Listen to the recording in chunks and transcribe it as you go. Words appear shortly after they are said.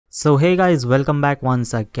So hey guys, welcome back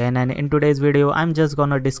once again, and in today's video I'm just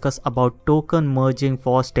gonna discuss about token merging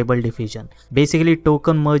for Stable Diffusion. Basically,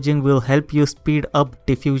 token merging will help you speed up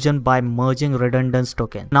diffusion by merging redundant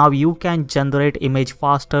tokens. Now you can generate image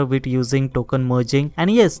faster with using token merging,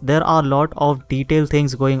 and yes, there are a lot of detailed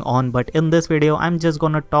things going on, but in this video I'm just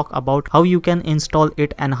gonna talk about how you can install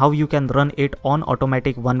it and how you can run it on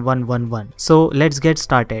automatic 1111. So let's get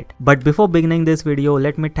started. But before beginning this video,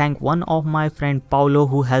 let me thank one of my friend Paulo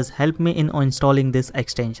who has helped me in installing this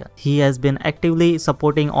extension. He has been actively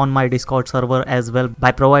supporting on my Discord server as well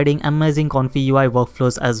by providing amazing ConfigUI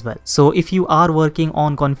workflows as well. So if you are working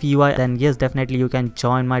on ConfigUI, then yes, definitely you can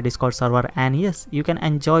join my Discord server, and yes, you can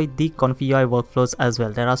enjoy the ConfigUI workflows as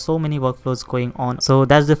well. There are so many workflows going on. So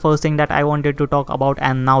that's the first thing that I wanted to talk about,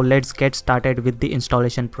 and now let's get started with the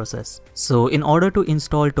installation process. So in order to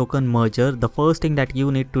install token merger, the first thing that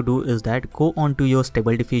you need to do is that go on to your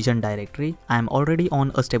Stable Diffusion directory. I am already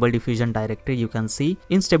on a Stable Diffusion directory. You can see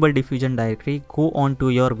in Stable Diffusion directory, go on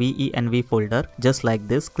to your venv folder just like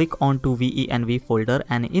this. Click on to venv folder,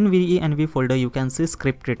 and in venv folder you can see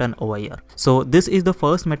script written over here. So this is the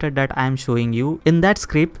first method that I am showing you. In that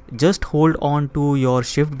script, just hold on to your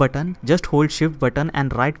shift button, just hold shift button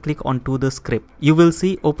and right click onto the script. You will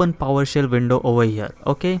see open PowerShell window over here.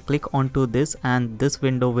 Okay, click onto this and this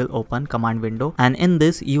window will open, command window, and in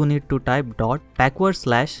this you need to type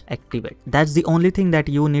 /activate. That's the only thing that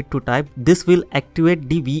you need to type. This will activate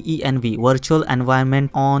the venv virtual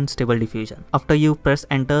environment on Stable Diffusion. After you press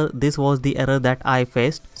enter, this was the error that I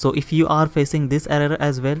faced. So if you are facing this error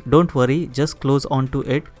as well, don't worry, just close onto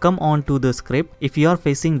it, come on to the script if you are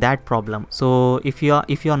facing that problem. So if you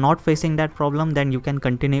are not facing that problem, then you can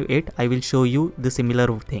continue it. I will show you the similar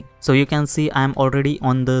thing. So you can see I am already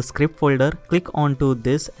on the script folder. Click onto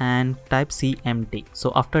this and type cmd.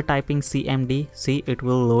 So after typing cmd, see it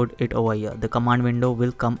will load it over here. The command window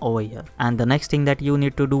will come over here, and the next thing that you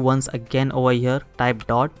need to do once again over here, type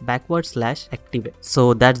 /activate.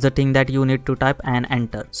 So that's the thing that you need to type and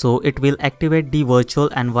enter. So it will activate the virtual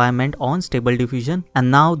environment on Stable Diffusion. And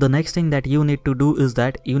now the next thing that you need to do is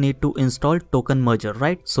that you need to install token merger,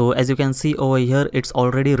 right? So as you can see over here, it's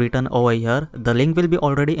already written over here. The link will be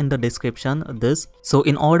already in the description. So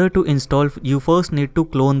in order to install, you first need to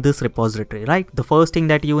clone this repository, right? The first thing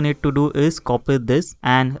that you need to do is copy this,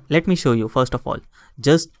 and let me show you. First of all,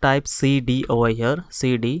 just type cd over here,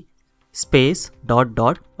 cd space ..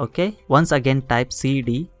 Okay, once again type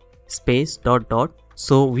cd space ..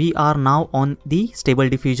 So we are now on the Stable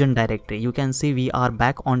Diffusion directory. You can see we are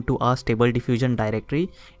back onto our Stable Diffusion directory,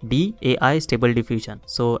 DAI Stable Diffusion.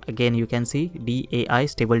 So again you can see DAI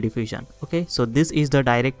Stable Diffusion. Okay, so this is the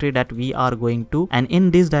directory that we are going to, and in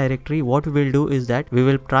this directory what we will do is that we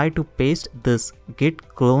will try to paste this git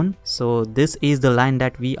clone. So this is the line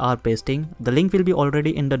that we are pasting. The link will be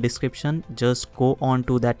already in the description. Just go on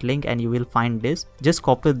to that link and you will find this. Just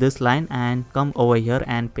copy this line and come over here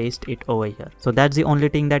and paste it over here. So that's the only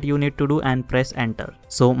thing that you need to do, and press enter.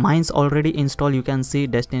 So mine's already installed. You can see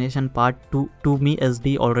destination part to ToMe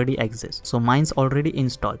SD already exists. So mine's already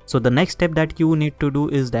installed. So the next step that you need to do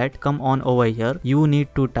is that come on over here. You need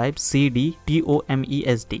to type cd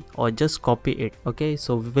ToMeSD or just copy it. Okay,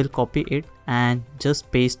 so we will copy it and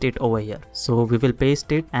just paste it over here. So we will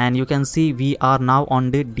paste it, and you can see we are now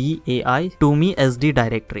on the DAI ToMe SD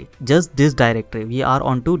directory. Just this directory, we are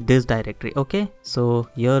onto this directory. Okay, so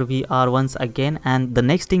here we are once again, and the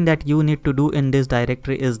next thing that you need to do in this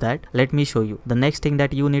directory is that, let me show you. The next thing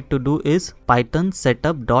that you need to do is python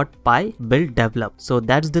setup.py build develop. So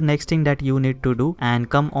that's the next thing that you need to do, and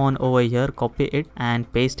come on over here, copy it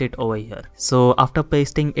and paste it over here. So after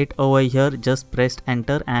pasting it over here, just press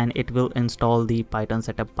enter and it will install the python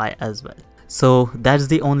setup.py as well. So that's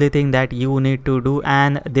the only thing that you need to do,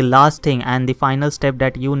 and the last thing and the final step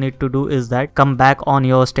that you need to do is that come back on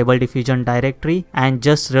your Stable Diffusion directory and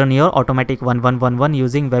just run your automatic 1111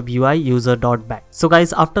 using webui user.bat. So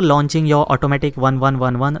guys, after launching your automatic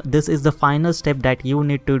 1111, this is the final step that you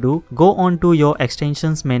need to do. Go on to your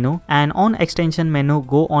extensions menu, and on extension menu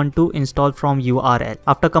go on to install from URL.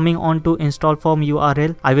 After coming on to install from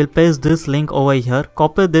URL, I will paste this link over here.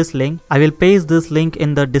 Copy this link. I will paste this link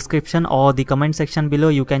in the description or the comment section below.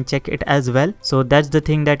 You can check it as well. So that's the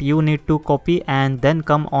thing that you need to copy, and then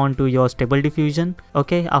come on to your Stable Diffusion.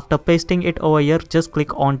 Okay, after pasting it over here, just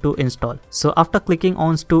click on to install. So after clicking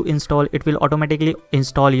on to install, it will automatically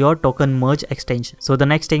install your token merge extension. So the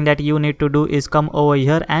next thing that you need to do is come over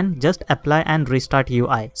here and just apply and restart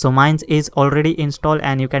UI. So mine is already installed,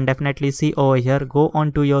 and you can definitely see over here. Go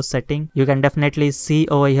on to your setting. You can definitely see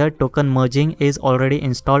over here token merging is already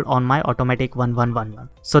installed on my automatic 1111.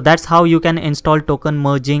 So that's how you can can install token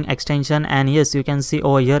merging extension, and yes, you can see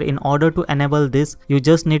over here, in order to enable this, you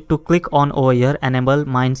just need to click on over here, enable.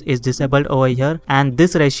 Mine is disabled over here, and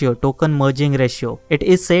this ratio, token merging ratio, it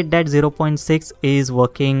is said that 0.6 is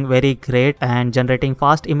working very great and generating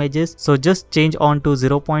fast images, so just change on to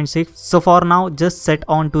 0.6. so for now just set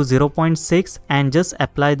on to 0.6 and just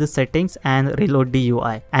apply the settings and reload the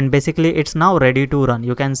UI, and basically it's now ready to run.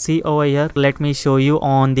 You can see over here, let me show you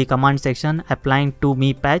on the command section, applying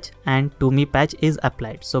ToMe patch, and ToMe patch is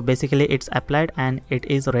applied. So basically it's applied and it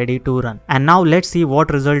is ready to run. And now let's see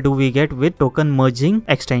what result do we get with token merging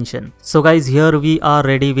extension. So guys, here we are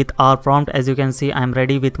ready with our prompt. As you can see, I'm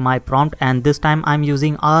ready with my prompt, and this time I'm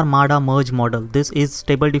using Armada merge model. This is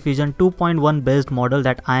Stable Diffusion 2.1 based model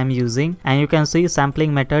that I am using, and you can see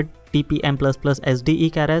sampling method TPM++ SDE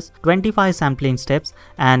keras, 25 sampling steps,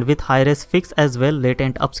 and with high-res fix as well,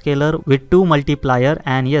 latent upscaler with 2 multiplier.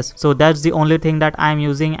 And yes, so that's the only thing that I am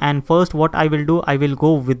using. And first what I will do, I will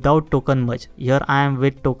go without token merge. Here I am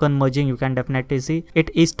with token merging. You can definitely see it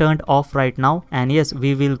is turned off right now, and yes,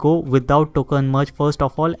 we will go without token merge first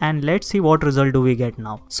of all, and let's see what result do we get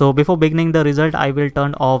now. So before beginning the result, I will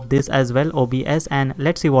turn off this as well, OBS, and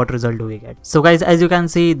let's see what result do we get. So guys, as you can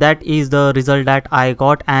see, that is the result that I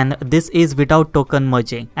got, and this is without token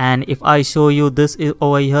merging. And if I show you this is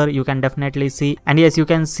over here, you can definitely see, and yes, you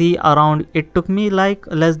can see around, it took me like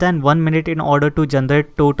less than 1 minute in order to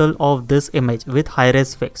generate total of this image with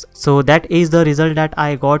high-res fix. So that is the result that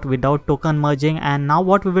I got without token merging. And now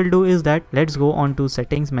what we will do is that let's go on to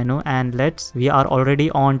settings menu, and we are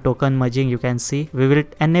already on token merging. You can see we will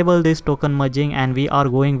enable this token merging, and we are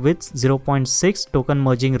going with 0.6 token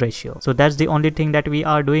merging ratio. So that's the only thing that we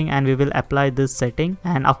are doing, and we will apply this setting.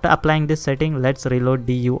 And after applying this setting, let's reload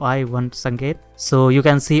the UI once again. So you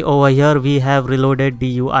can see over here we have reloaded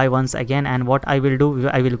the UI once again, and what I will do,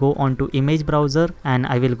 I will go on to image browser, and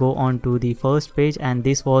I will go on to the first page, and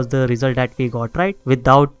this was the result that we got, right,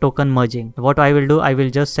 without token merging. What I will do, I will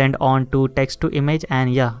just send on to text to image,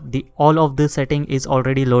 and yeah, the all of this setting is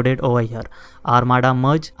already loaded over here. Armada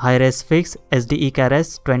merge, high-res fix, SDE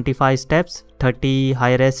keras, 25 steps, 30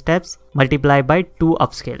 high-res steps, multiply by 2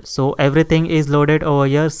 upscale. So everything is loaded over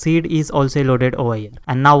here. Seed is also loaded over here.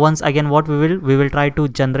 And now once again what we will try to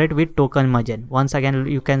generate with token merging. Once again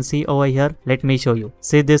you can see over here, let me show you.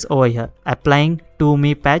 See this over here, applying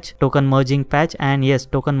ToMe patch, token merging patch, and yes,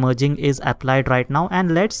 token merging is applied right now.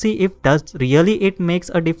 And let's see if does really it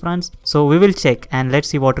makes a difference. So we will check, and let's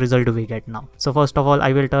see what result do we get now. So first of all,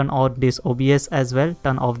 I will turn off this OBS as well,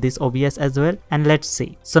 and let's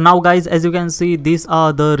see. So now guys, as you can see, these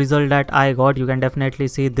are the result that I got. You can definitely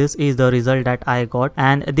see this is the result that I got,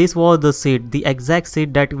 and this was the seed, the exact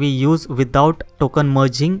seed that we use without token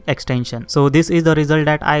merging extension. So this is the result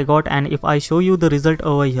that I got, and if I show you the result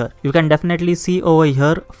over here, you can definitely see over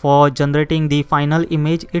here for generating the final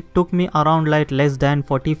image, it took me around like less than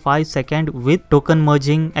 45 seconds with token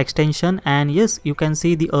merging extension. And yes, you can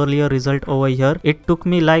see the earlier result over here, it took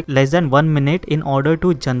me like less than 1 minute in order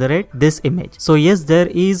to generate this image. So yes, there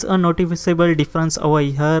is a noticeable difference over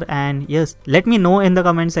here. And yes, let me know in the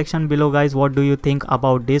comment section below guys, what do you think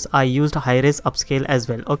about this. I used high-res upscale as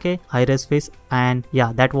well, okay, high-res fix, and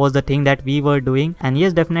yeah, that was the thing that we were doing. And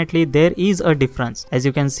yes, definitely there is a difference. As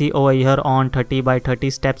you can see over here on 30 by 30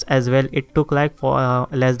 steps as well, it took like for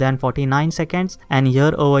less than 49 seconds, and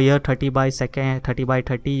here over here 30 by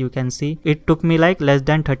 30, you can see it took me like less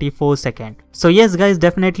than 34 seconds. So yes guys,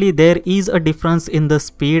 definitely there is a difference in the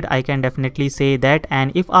speed, I can definitely say that.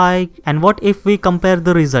 And what if we compare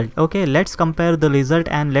the result? Okay, let's compare the result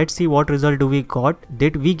and let's see what result do we got.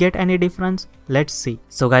 Did we get any difference? Let's see.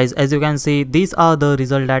 So guys, as you can see, these are the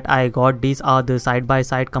result that I got. These are the side by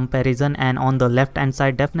side comparison, and on the left hand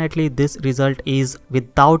side definitely this result is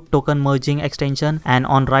without token merging extension, and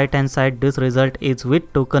on right hand side this result is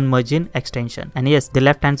with token merging extension. And yes, the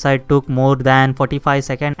left hand side took more than 45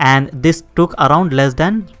 seconds, and this took around less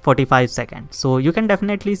than 45 seconds. So you can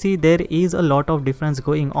definitely see there is a lot of difference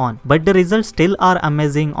going on, but the results still are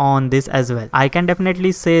amazing on this as well. I can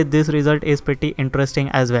definitely say this result is pretty interesting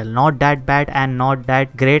as well, not that bad and not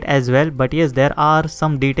that great as well, but yes, there are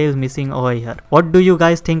some details missing over here. What do you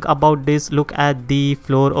guys think about this? Look at the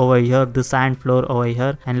floor over here, the sand floor over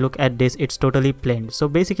here, and look at this, it's totally plain. So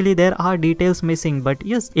basically there are details missing, but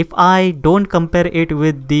yes, if I don't compare it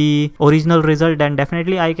with the original result, then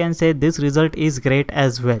definitely I can say this result is great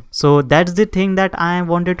as well. So that's the thing that I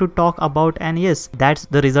wanted to talk about, and yes, that's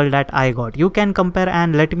the result that I got. You can compare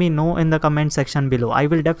and let me know in the comment section below. I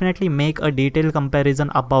will definitely make a detailed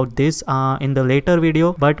comparison about this in the later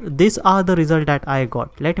video, but these are the result that I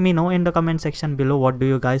got. Let me know in the comment section below, what do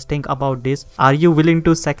you guys think about this? Are you willing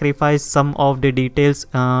to sacrifice some of the details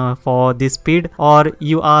for the speed, or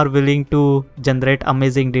you are willing to generate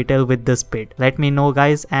amazing detail with the speed? Let me know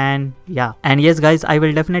guys. And yeah, and yes guys, I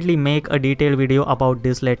will definitely make a detailed video about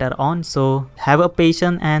this later on, so have a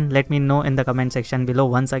patience and let me know in the comment section below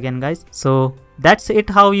once again guys. So that's it,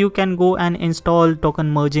 how you can go and install token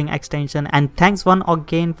merging extension. And thanks one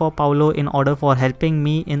again for Paulo in order for helping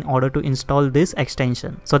me in order to install this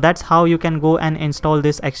extension. So that's how you can go and install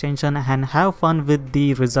this extension and have fun with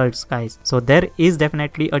the results guys. So there is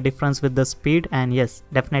definitely a difference with the speed, and yes,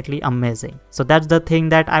 definitely amazing. So that's the thing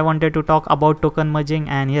that I wanted to talk about token merging.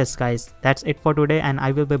 And yes guys, that's it for today, and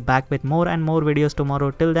I will be back with more and more videos tomorrow.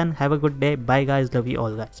 Till then, have a good day. Bye guys, love you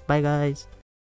all guys. Bye guys.